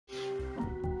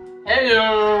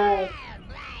Hello!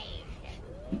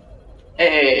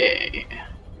 Hey!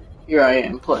 Here I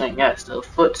am playing as the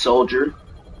foot soldier.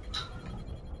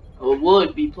 I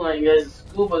would be playing as a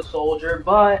scuba soldier,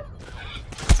 but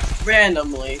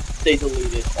randomly they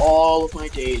deleted all of my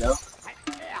data.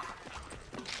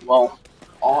 Well,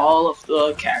 all of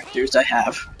the characters I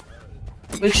have.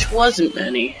 Which wasn't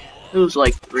many. It was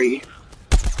like 3.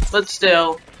 But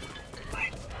still,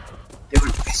 they were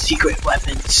my secret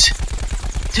weapons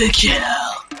to kill.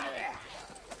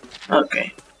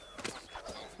 Okay.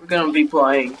 We're gonna be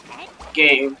playing a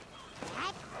game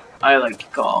I like to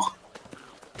call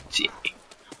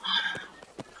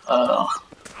I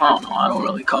don't know, I don't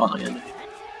really call it anything.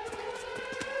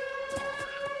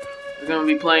 We're gonna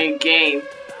be playing a game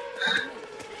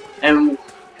and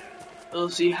we'll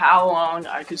see how long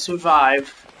I can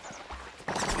survive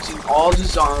using all the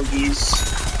zombies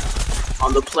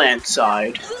on the plant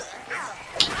side.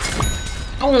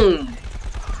 Boom!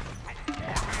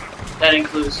 That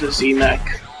includes the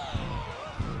Z-Mech.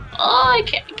 Oh, I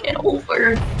can't get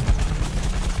over.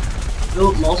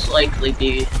 We'll most likely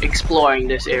be exploring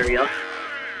this area.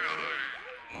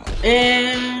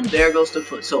 And there goes the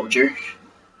foot soldier.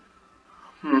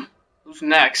 Who's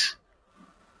next?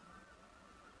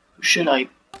 Who should I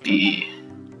be?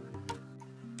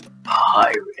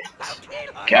 Pirate.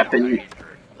 Captain.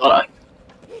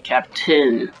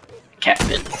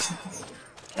 Captain.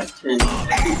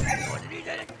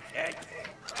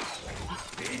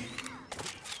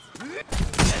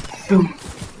 Boom.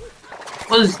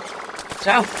 What is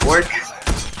that work?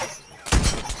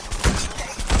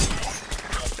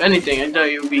 If anything, I thought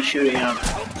you would be shooting at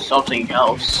something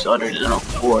else other than a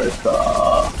fork.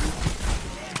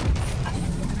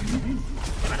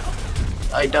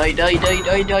 Die.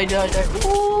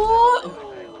 What?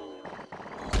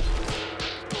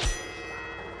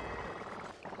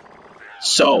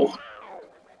 So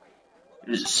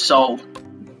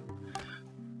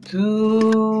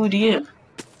 2 DM.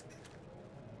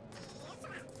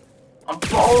 I'm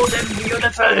bold and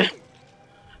beautiful.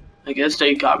 I guess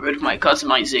they got rid of my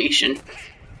customization.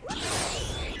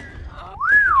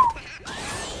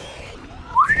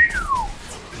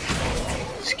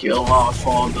 Skill off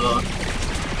all the.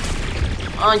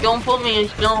 Oh, don't put me in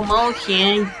slow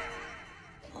motion.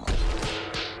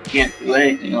 Can't do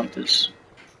anything like this.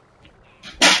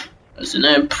 As an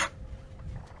imp.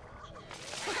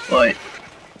 But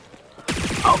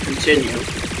I'll continue.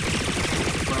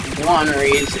 For one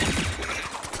reason.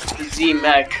 The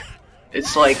Z-Mech,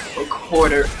 it's like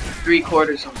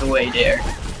 3/4 of the way there.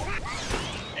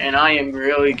 And I am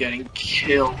really getting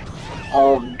killed,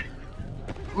 owned,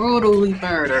 brutally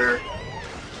murdered.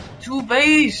 To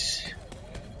base!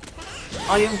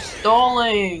 I am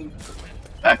stalling!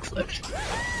 Backflip.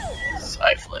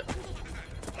 Side flip.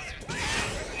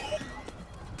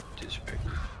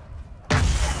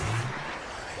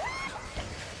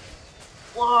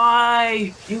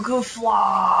 Fly! You could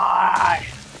fly!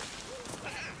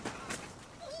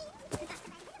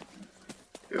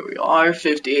 Here we are,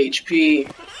 50 HP,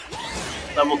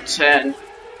 level 10.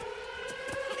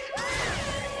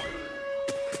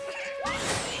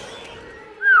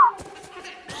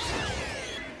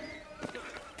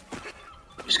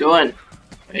 Just go in.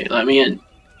 Wait, let me in.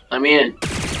 Let me in.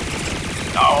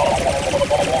 Oh,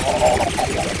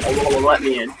 let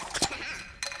me in.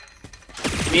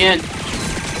 Let me in.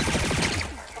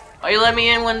 Why you let me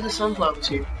in when the sunflower's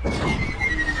here?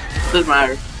 Doesn't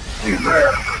matter. I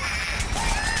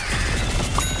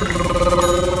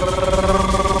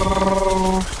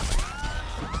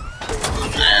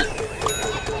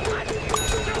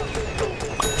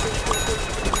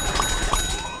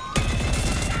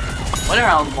wonder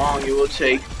how long it will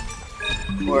take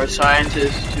for a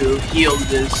scientist to heal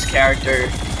this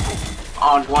character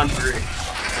on 1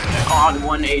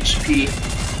 HP.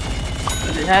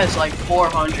 But it has like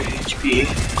 400 HP.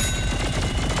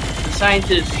 The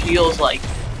scientist heals like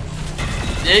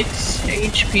 6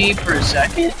 HP per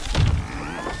second?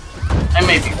 I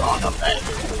may be wrong on that.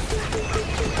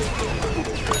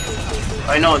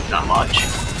 I know it's not much.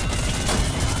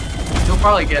 You'll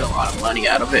probably get a lot of money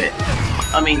out of it.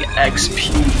 I mean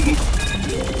XP.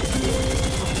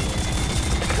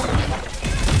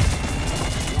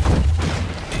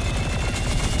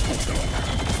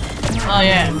 Oh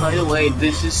yeah, and by the way,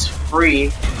 this is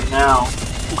free now.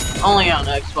 Only on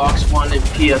Xbox One and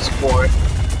PS4.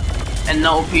 And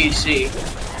no PC.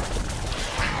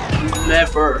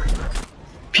 Never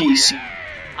PC.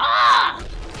 Ah!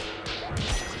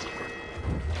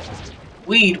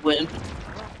 Weed wimp.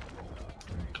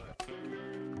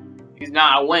 He's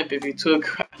not a wimp if he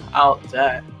took out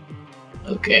that.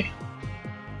 Okay.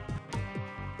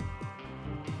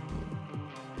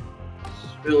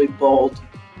 really bold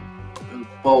and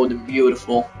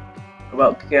beautiful. What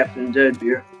about Captain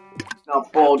Deadbeard? He's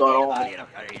not bold at all.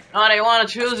 No, they want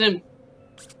to choose him.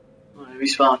 Alright,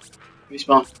 respawn.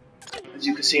 As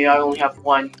you can see, I only have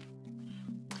one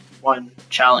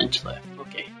challenge left.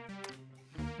 Okay.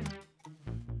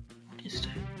 What is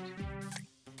that?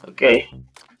 Okay.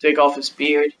 Take off his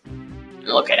beard.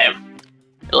 Look at him.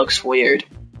 It looks weird.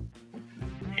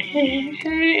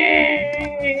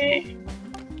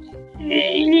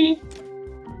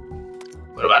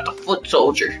 What about the foot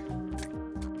soldier?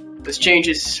 Let's change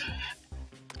his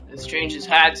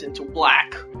hats into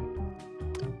black.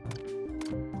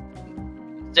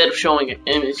 Instead of showing an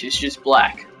image, it's just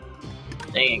black.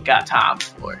 They ain't got time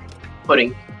for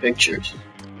putting pictures.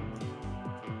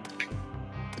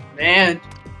 Man,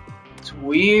 it's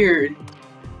weird.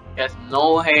 He has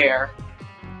no hair,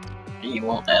 and you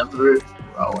won't ever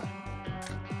grow it.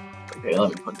 Okay, let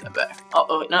me put that back.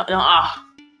 Oh, no, ah.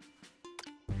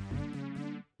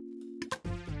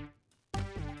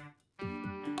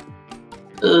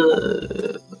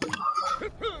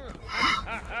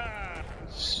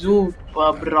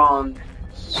 Super bronze.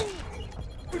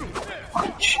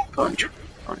 Punch.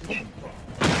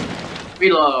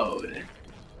 Reload.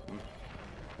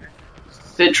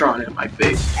 Citron in my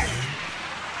face.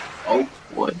 Oh,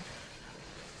 wood.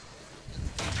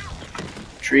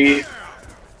 Tree.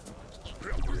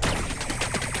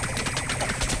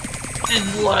 This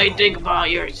is what I think about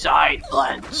your side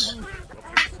plants.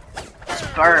 It's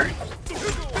burned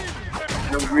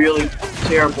in a really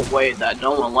terrible way that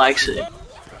no one likes it.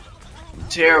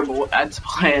 Terrible at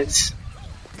plants.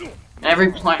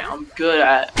 Every plant I'm good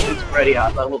at is already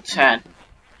at level 10.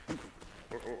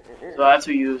 So I have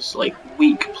to use like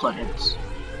weak plants,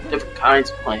 different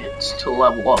kinds of plants to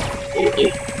level up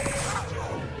completely.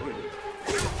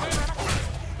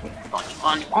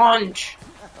 Punch!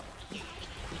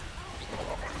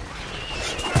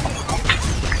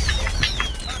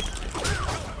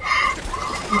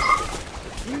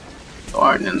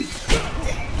 Darn.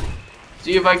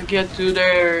 See if I can get to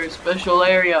their special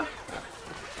area.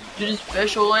 To the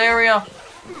special area.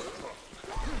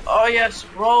 Oh yes,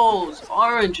 rolls,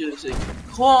 oranges, and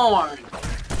corn.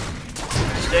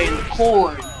 Stay in the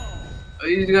corn. Are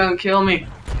you gonna kill me?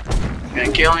 You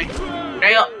gonna kill me?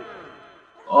 Damn.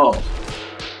 Oh,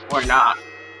 or not.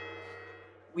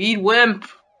 Weed wimp,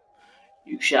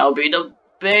 you shall be the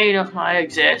bane of my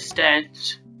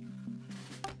existence.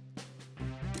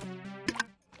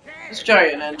 Let's try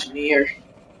an engineer.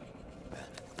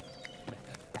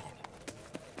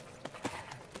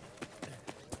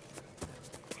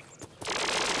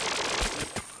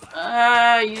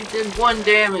 You did 1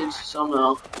 damage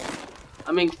somehow.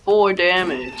 I mean 4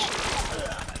 damage.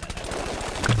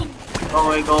 Go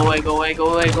away, go away, go away,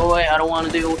 go away, go away. I don't want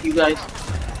to deal with you guys.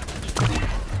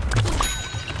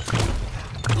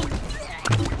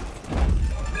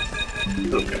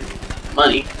 Okay.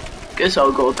 Money. Guess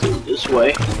I'll go through this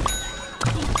way.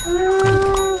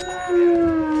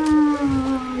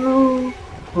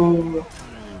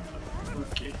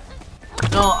 Okay.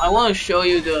 No, I want to show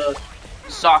you the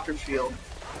soccer field.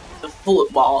 The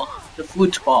football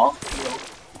field,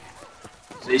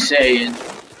 as they say in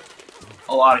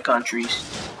a lot of countries.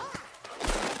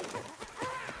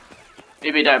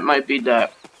 Maybe that might be the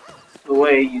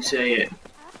way you say it.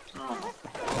 Oh.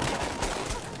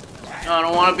 No, I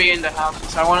don't want to be in the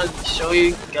house. I want to show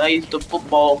you guys the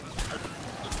football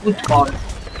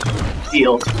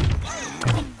field.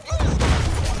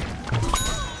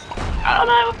 I don't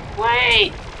have a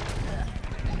plate.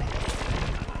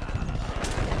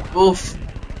 Oof.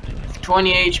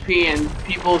 20 HP and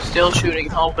people still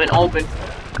shooting open. You're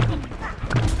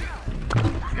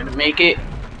gonna make it.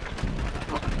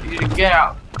 You should get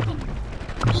out.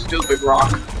 Stupid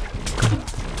rock.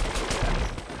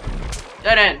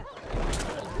 Dead end.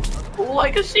 Oh, I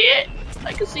can see it.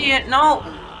 I can see it. No.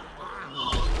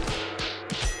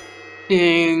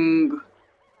 Ding.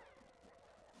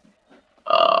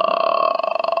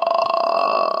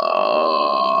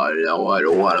 No, I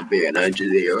don't want to be an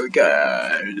engineer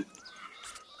again.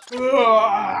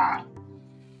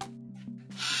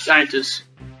 Scientists.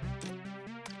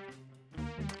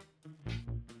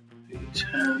 These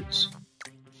heads.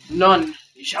 None.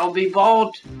 You shall be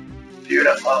bald.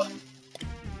 Beautiful.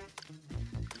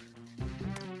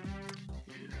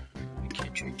 I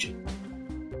can't change it.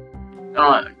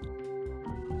 No.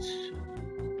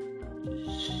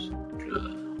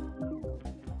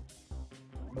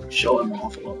 Show him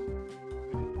off a little.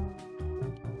 I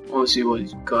want to see what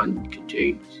his gun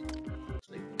contains. It's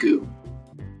like goo.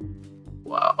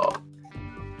 Wow.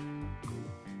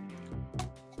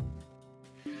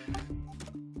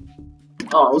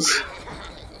 Oh,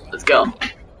 let's go.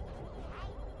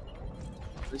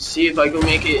 Let's see if I can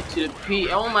make it to the P.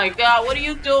 Oh my god, what are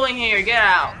you doing here? Get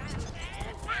out!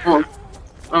 Oh,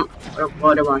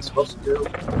 what am I supposed to do?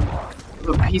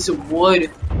 A piece of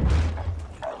wood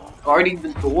guarding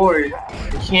the door.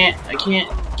 I can't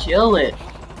kill it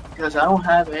because I don't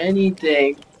have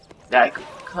anything that could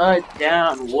cut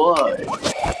down wood.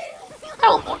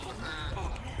 Teleport.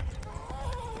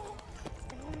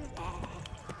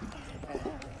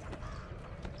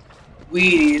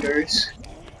 Weed eaters.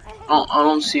 I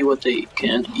don't see what they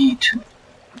can eat.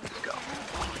 Let's go.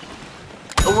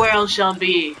 The world shall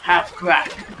be half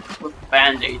cracked with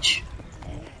bandage.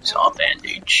 Saw a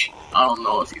bandage. I don't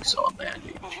know if you saw a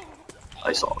bandage.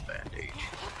 I saw a bandage.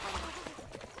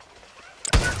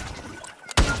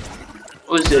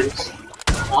 What is this?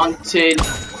 Haunted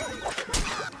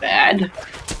bad?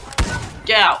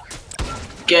 Get out!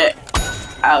 Get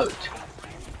out!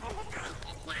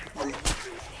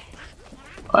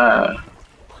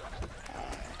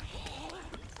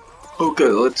 Okay,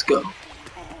 let's go.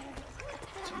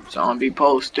 Some zombie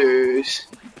posters.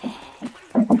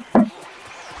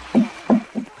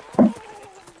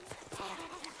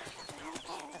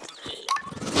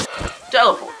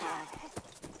 Teleport.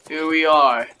 Here we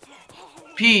are.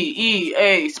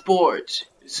 PEA Sports.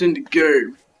 It's in the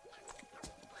game.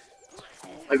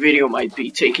 My video might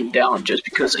be taken down just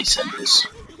because I said this.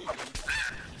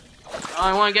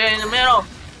 I want to get in the middle.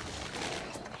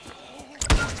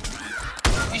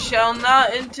 You shall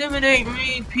not intimidate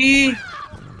me, P.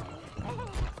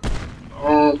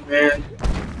 Oh man.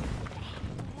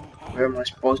 Where am I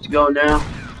supposed to go now?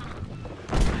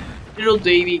 Little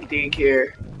Davy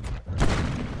daycare.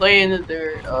 Play in the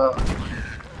dirt.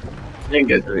 I didn't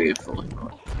get to read it fully.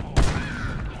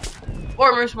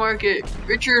 Farmers Market.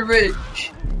 Richard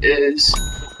Rich is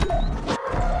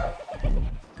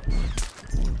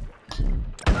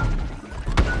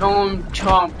Noam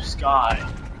Chomp's guy.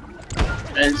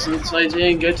 And since I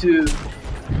didn't get to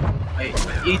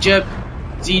Egypt,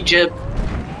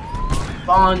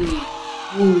 Bon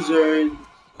Loser,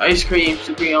 ice cream,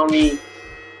 Supreme,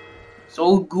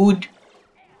 so good.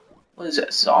 What is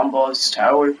that? Samba's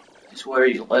tower is where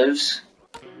he lives.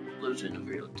 Lives in a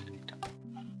real estate.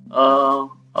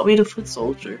 I'll be the foot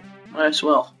soldier. Might as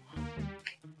well.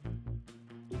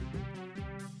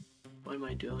 What am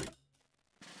I doing?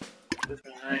 With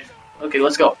my knife. Okay,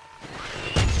 let's go.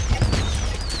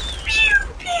 Pew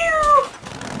pew.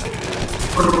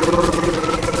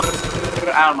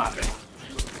 Out of my face.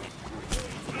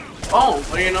 Oh,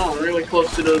 what do you know? I'm really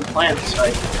close to the plant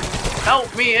site.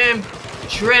 Help me,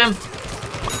 shrimp.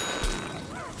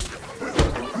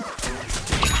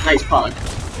 Nice pun.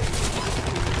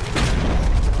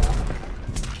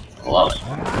 Love it.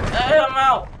 Hey, I'm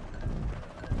out.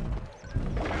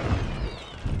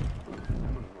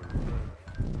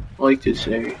 I like to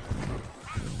say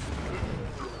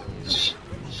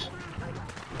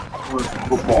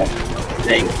football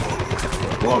thing.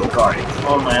 Love guarding.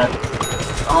 Oh man.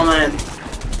 Oh man.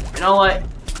 You know what?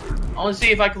 I want to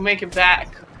see if I can make it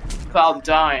back without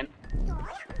dying.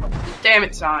 Damn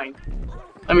it, sign.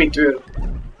 Let me through.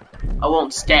 I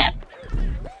won't stab.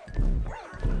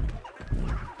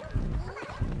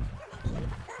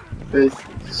 With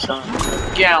some.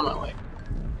 Get out of my way.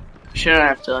 Shouldn't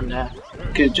have done that.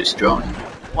 Could have just drawn.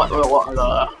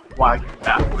 Why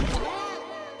backwards?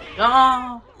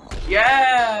 No!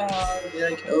 Yeah!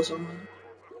 Did I kill someone?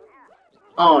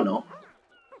 Oh no.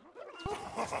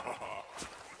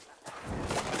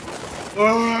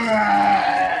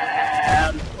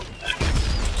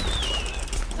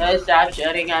 Don't stop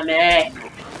shooting at me!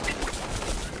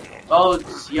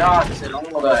 Boats, yachts, and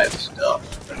all that stuff.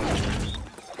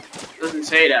 Doesn't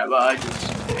say that, but I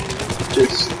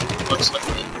just looks like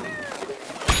it.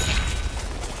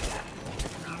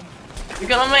 We're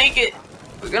gonna make it!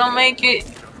 We're gonna make it!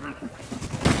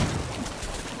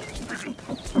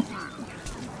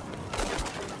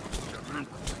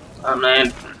 Oh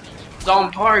man.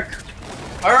 Zone Park!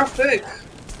 Perfect!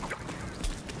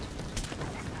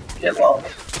 Get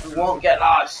lost. We won't get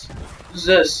lost. Who's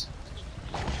this?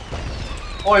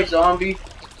 Poor zombie.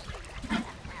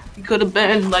 He could have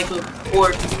been like a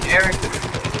poor character,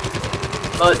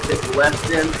 but they left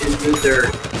him in the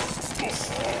dirt.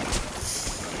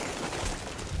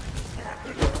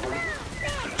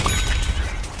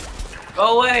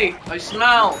 Go away! I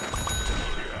smell!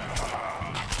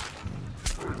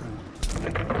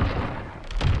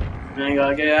 I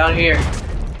gotta get out of here.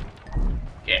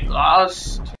 Get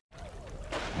lost.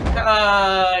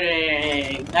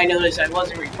 Cutting! I noticed I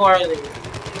wasn't recording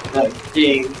that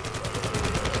thing.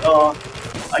 Oh,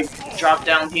 I dropped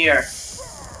down here.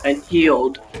 and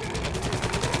healed.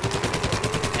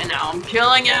 And now I'm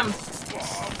killing him.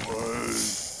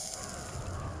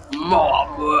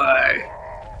 Mommy.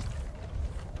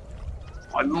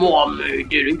 My mommy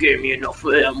didn't give me enough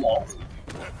ammo.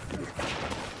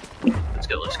 Let's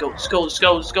go, let's go, let's go, let's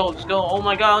go, let's go, let's go. Oh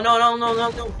my god, no, no, no, no,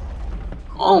 no.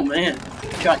 Oh man,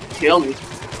 you're trying to kill me.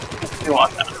 You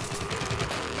want that?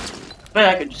 Man,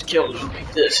 I could just kill you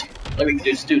like this. Let me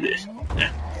just do this.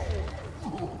 Yeah.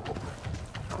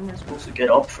 How am I supposed to get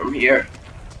up from here?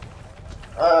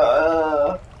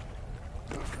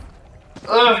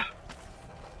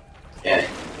 Yeah.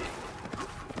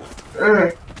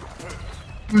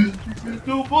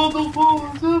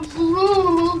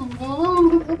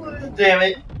 Damn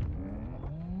it.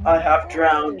 I have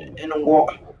drowned in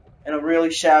a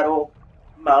really shallow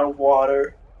amount of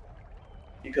water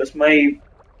because my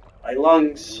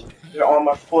lungs, they're on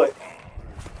my foot.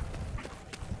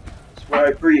 That's where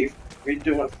I breathe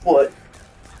through my foot.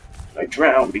 I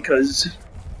drown because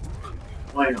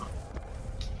why not?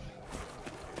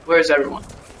 Where's everyone?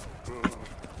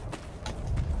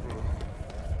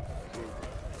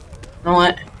 You know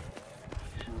what?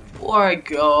 Before I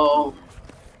go,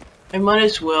 I might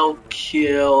as well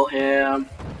kill him.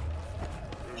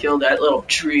 Kill that little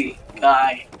tree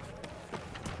guy.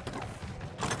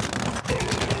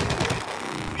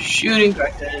 Shooting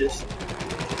practice.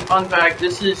 Fun fact,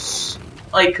 this is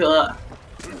like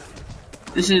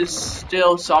this is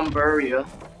still Somberia.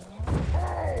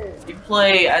 You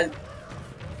play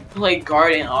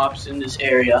garden ops in this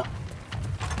area.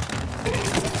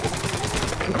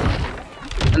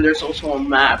 And there's also a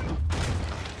map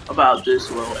about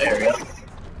this little area.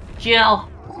 Kill!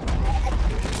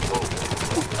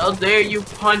 How dare you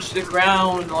punch the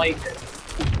ground like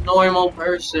a normal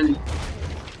person?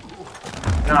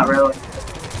 Not really.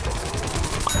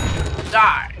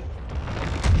 Die!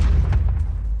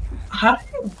 How did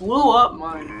you blow up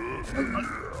mine?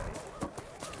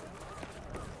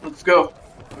 Let's go.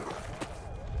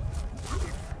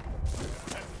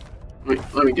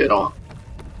 Let me get on.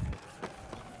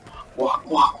 Walk,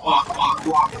 walk, walk, walk,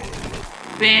 walk.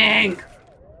 Bang!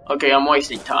 Okay, I'm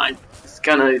wasting time. It's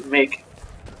gonna make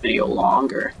the video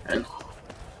longer and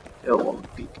it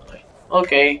won't be delayed.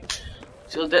 Okay,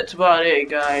 so that's about it,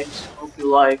 guys. Hope you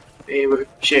like, favorite,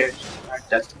 share. Alright,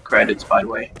 that's the credits, by the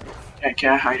way.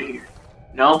 Can I hide it here?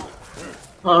 No?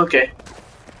 Okay.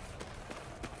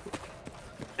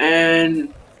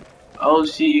 And I'll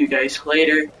see you guys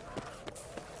later.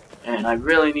 And I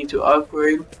really need to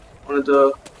upgrade one of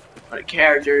the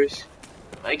characters.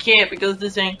 I can't because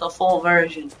this ain't the full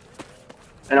version.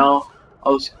 And I'll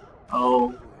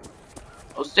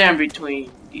stand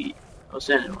between the. I'll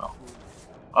send it well.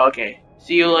 Okay.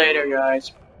 See you later,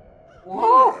 guys.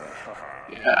 Woo!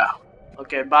 Yeah.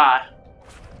 Okay. Bye.